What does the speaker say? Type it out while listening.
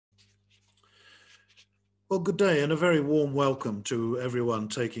Well, good day and a very warm welcome to everyone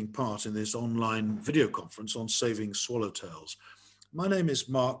taking part in this online video conference on saving swallowtails. My name is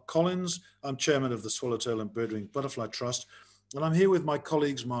Mark Collins. I'm chairman of the Swallowtail and Birdwing Butterfly Trust, and I'm here with my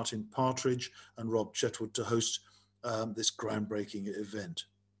colleagues Martin Partridge and Rob Chetwood to host this groundbreaking event.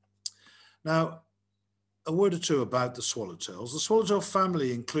 Now, a word or two about the swallowtails. The swallowtail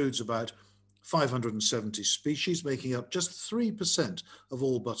family includes about 570 species, making up just 3% of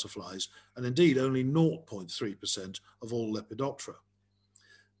all butterflies, and indeed only 0.3% of all Lepidoptera.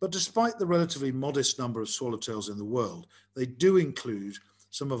 But despite the relatively modest number of swallowtails in the world, they do include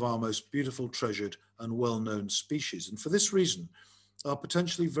some of our most beautiful, treasured, and well-known species, and for this reason are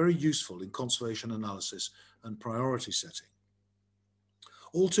potentially very useful in conservation analysis and priority setting.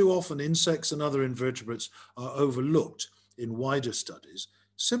 All too often, insects and other invertebrates are overlooked in wider studies,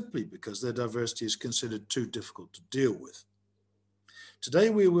 simply because their diversity is considered too difficult to deal with. Today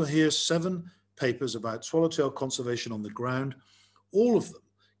we will hear 7 papers about swallowtail conservation on the ground, all of them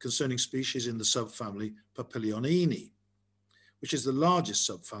concerning species in the subfamily Papilionini, which is the largest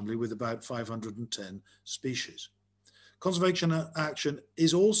subfamily with about 510 species. Conservation action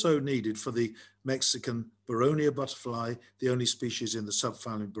is also needed for the Mexican Boronia butterfly, the only species in the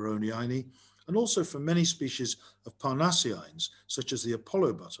subfamily Boroniini, and also for many species of Parnassiines, such as the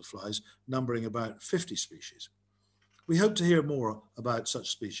Apollo butterflies, numbering about 50 species. We hope to hear more about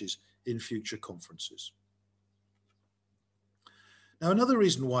such species in future conferences. Now, another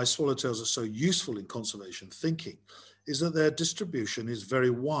reason why swallowtails are so useful in conservation thinking is that their distribution is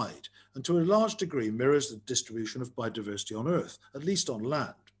very wide and to a large degree mirrors the distribution of biodiversity on Earth, at least on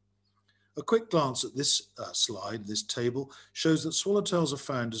land. A quick glance at this slide, this table, shows that swallowtails are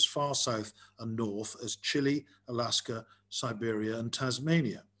found as far south and north as Chile, Alaska, Siberia, and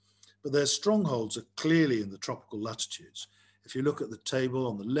Tasmania. But their strongholds are clearly in the tropical latitudes. If you look at the table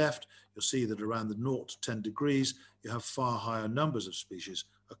on the left, you'll see that around the 0 to 10 degrees, you have far higher numbers of species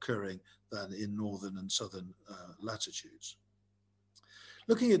occurring than in northern and southern latitudes.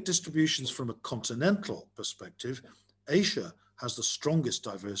 Looking at distributions from a continental perspective, Asia has the strongest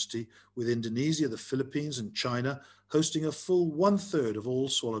diversity, with Indonesia, the Philippines, and China hosting a full 1/3 of all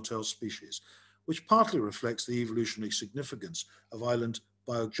swallowtail species, which partly reflects the evolutionary significance of island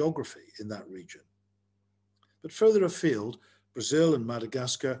biogeography in that region. But further afield, Brazil and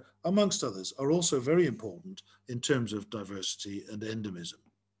Madagascar, amongst others, are also very important in terms of diversity and endemism.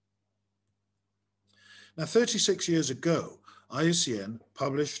 Now, 36 years ago, IUCN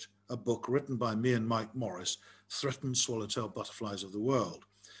published a book written by me and Mike Morris, Threatened Swallowtail Butterflies of the World.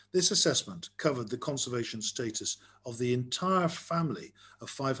 This assessment covered the conservation status of the entire family of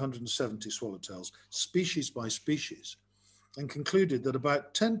 570 swallowtails, species by species, and concluded that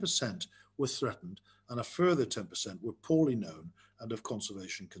about 10% were threatened and a further 10% were poorly known and of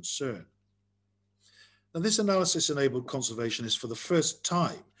conservation concern. Now, this analysis enabled conservationists for the first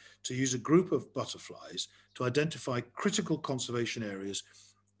time to use a group of butterflies to identify critical conservation areas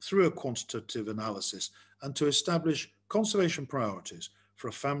through a quantitative analysis and to establish conservation priorities for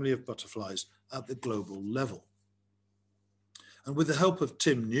a family of butterflies at the global level. And with the help of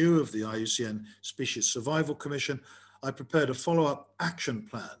Tim New of the IUCN Species Survival Commission, I prepared a follow-up action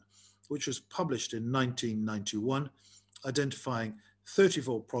plan, which was published in 1991, identifying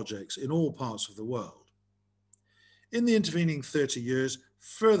 34 projects in all parts of the world. In the intervening 30 years,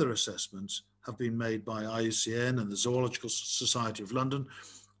 further assessments have been made by IUCN and the Zoological Society of London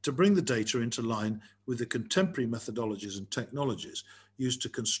to bring the data into line with the contemporary methodologies and technologies used to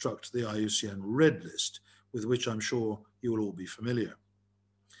construct the IUCN Red List, with which I'm sure you will all be familiar.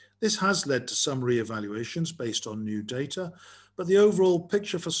 This has led to some re-evaluations based on new data, but the overall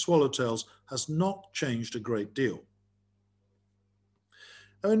picture for swallowtails has not changed a great deal.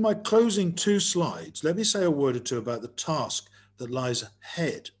 Now, in my closing 2 slides, let me say a word or two about the task that lies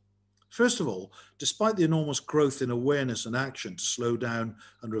ahead. First of all, despite the enormous growth in awareness and action to slow down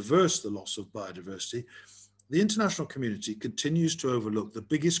and reverse the loss of biodiversity, the international community continues to overlook the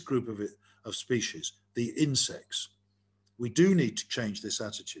biggest group of species, the insects. We do need to change this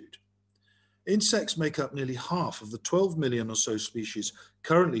attitude. Insects make up nearly half of the 12 million or so species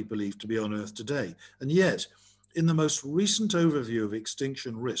currently believed to be on Earth today, and yet, in the most recent overview of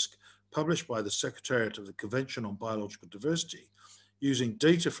extinction risk published by the Secretariat of the Convention on Biological Diversity, using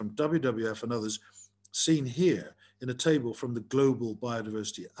data from WWF and others seen here in a table from the Global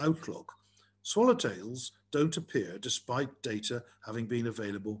Biodiversity Outlook, swallowtails don't appear despite data having been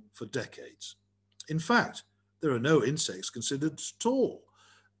available for decades. In fact, there are no insects considered at all.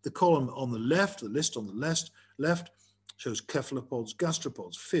 The column on the left, the list on the left, shows cephalopods,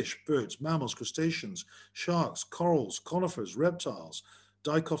 gastropods, fish, birds, mammals, crustaceans, sharks, corals, conifers, reptiles,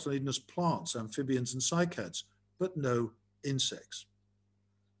 dicotyledonous plants, amphibians and cycads, but no insects.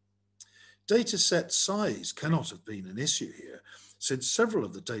 Dataset size cannot have been an issue here, since several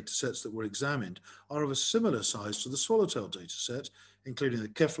of the datasets that were examined are of a similar size to the swallowtail dataset, including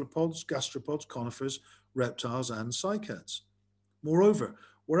the cephalopods, gastropods, conifers, reptiles, and cycads. Moreover,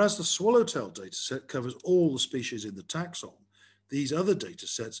 whereas the swallowtail dataset covers all the species in the taxon, these other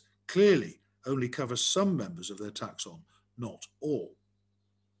datasets clearly only cover some members of their taxon, not all.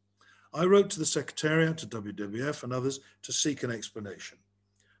 I wrote to the Secretariat, to WWF and others to seek an explanation,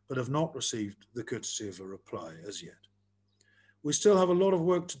 but have not received the courtesy of a reply as yet. We still have a lot of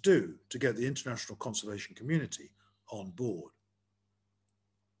work to do to get the international conservation community on board.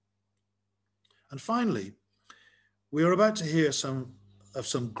 And finally, we are about to hear of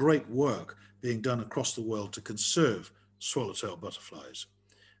some great work being done across the world to conserve swallowtail butterflies.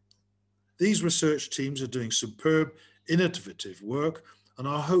 These research teams are doing superb, innovative work, and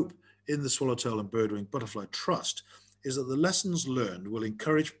our hope in the Swallowtail and Birdwing Butterfly Trust is that the lessons learned will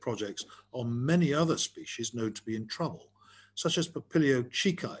encourage projects on many other species known to be in trouble, such as Papilio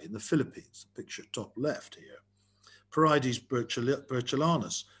chicae in the Philippines, the picture top left here, Parides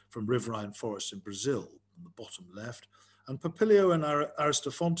birchellanus from riverine forests in Brazil, on the bottom left, and Papilio and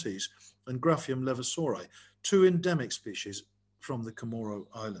Aristophontes and Graphium levasauri, two endemic species from the Comoro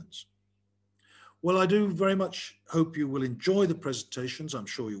Islands. Well, I do very much hope you will enjoy the presentations, I'm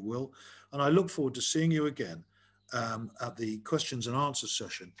sure you will, and I look forward to seeing you again at the questions and answers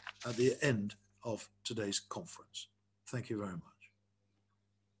session at the end of today's conference. Thank you very much.